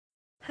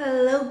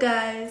Hello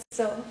guys,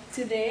 so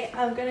today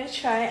I'm gonna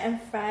try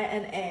and fry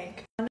an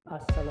egg.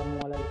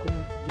 Assalamualaikum,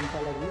 jumpa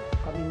lagi.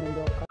 Kami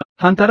mendoakan.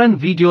 Hantaran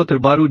video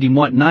terbaru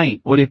dimuat naik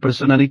oleh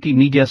personaliti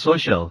media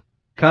sosial.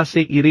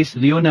 Kasih Iris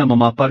Leona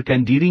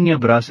memaparkan dirinya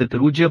berasa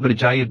teruja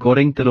berjaya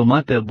goreng telur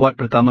mata buat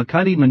pertama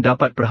kali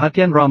mendapat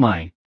perhatian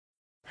ramai.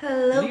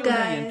 Hello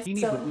Leona yang guys,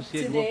 kini so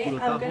berusia today 20 I'm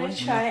tahun gonna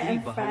try mengakui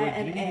and bahawa fry an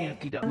dirinya egg.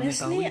 tidak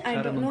Honestly, mengetahui I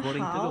cara don't know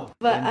menggoreng telur how,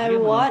 but dan I dia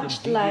menonton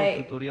watched video like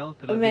tutorial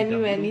terlebih many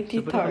dahulu sebelum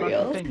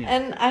tutorials melakukannya.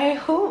 and I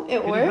hope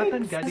it Kelihatan works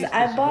gadis because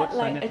I tersebut bought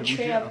like sangat a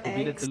tray teruja of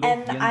apabila eggs telur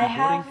and yang I digoreng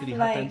have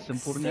kelihatan like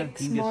sempurna 6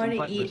 hingga more to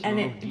sempat eat and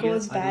berseluruh it dia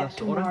goes adalah bad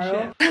seorang tomorrow.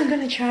 chef. I'm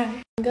gonna try.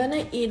 I'm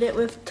gonna eat it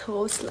with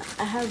toast.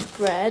 I have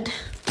bread.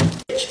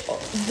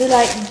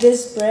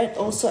 This bread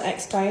also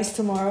expires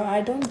tomorrow. I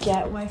don't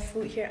get why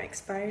food here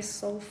expires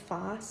so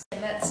fast.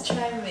 Let's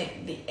try and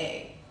make the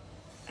egg.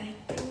 I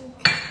think.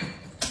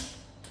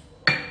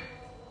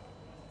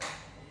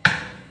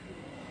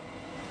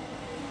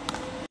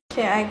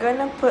 Okay, I'm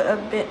gonna put a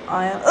bit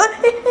oil.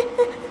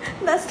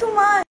 That's too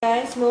much.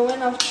 Guys,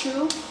 moment of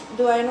truth.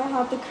 Do I know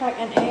how to crack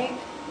an egg?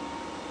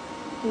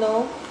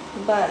 No,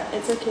 but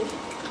it's okay.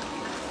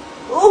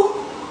 Oh!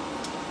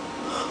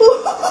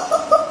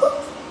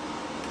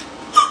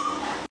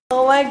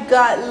 Oh my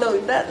god,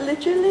 look, that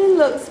literally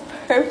looks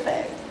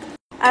perfect.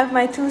 I have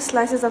my 2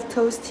 slices of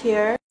toast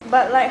here.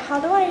 But like, how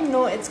do I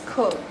know it's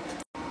cooked?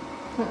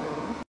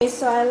 Okay,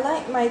 so I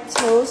like my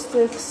toast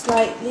with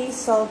slightly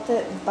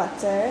salted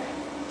butter.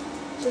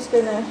 Just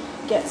gonna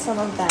get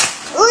some of that.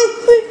 Wait.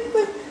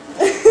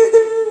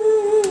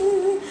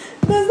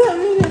 Does that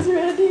mean it's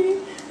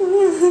ready?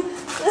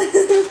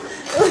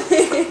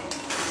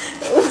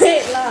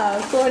 Wait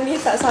lah, kau ni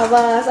tak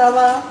sabar.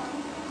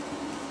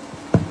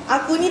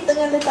 Aku ni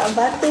tengah letak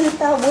butter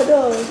tau,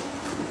 bodoh.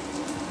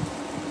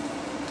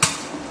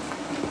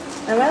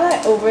 Am I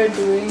like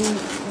overdoing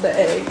the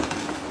egg?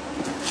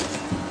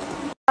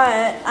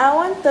 But I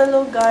want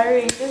telur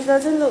garing. This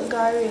doesn't look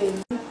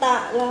garing.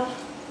 Tak lah.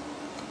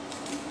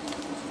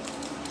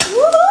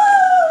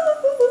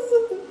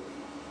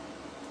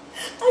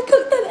 I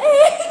cooked an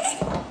egg.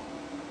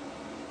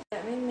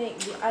 Let me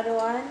make the other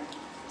one.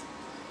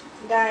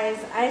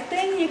 Guys, I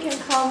think you can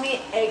call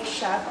me egg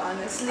chef,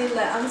 honestly.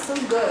 Like, I'm so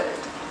good.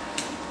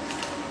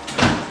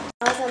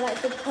 What I like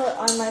to put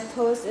on my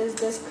toast is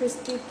this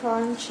crispy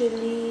prawn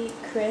chili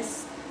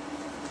crisp.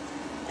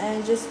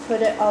 And just put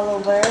it all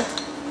over.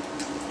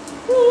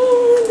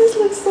 This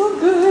looks so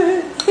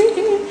good.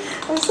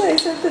 I'm so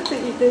excited to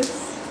eat this.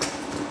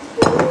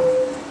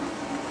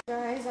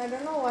 Guys, I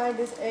don't know why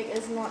this egg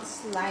is not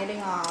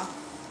sliding off.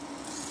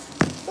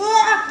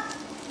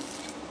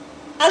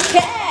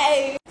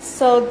 Okay!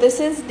 So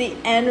this is the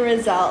end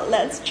result.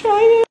 Let's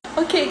try it.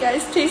 Okay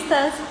guys, taste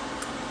test.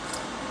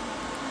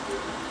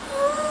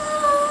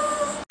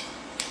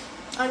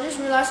 I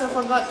just realized I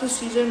forgot to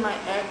season my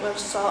egg with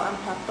salt and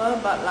pepper,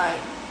 but like,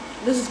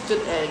 this is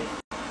good egg.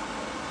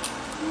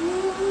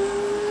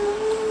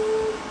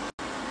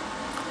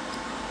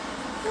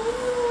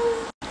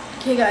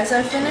 Okay guys,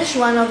 I finished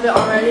one of it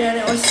already and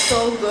it was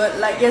so good.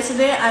 Like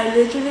yesterday, I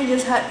literally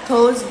just had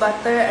toast,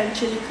 butter and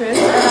chili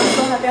crisp and I'm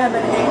so happy I have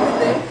an egg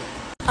today.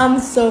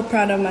 I'm so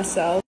proud of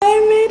myself. I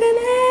made an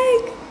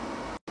egg!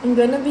 I'm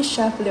gonna be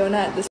Chef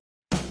Leona at this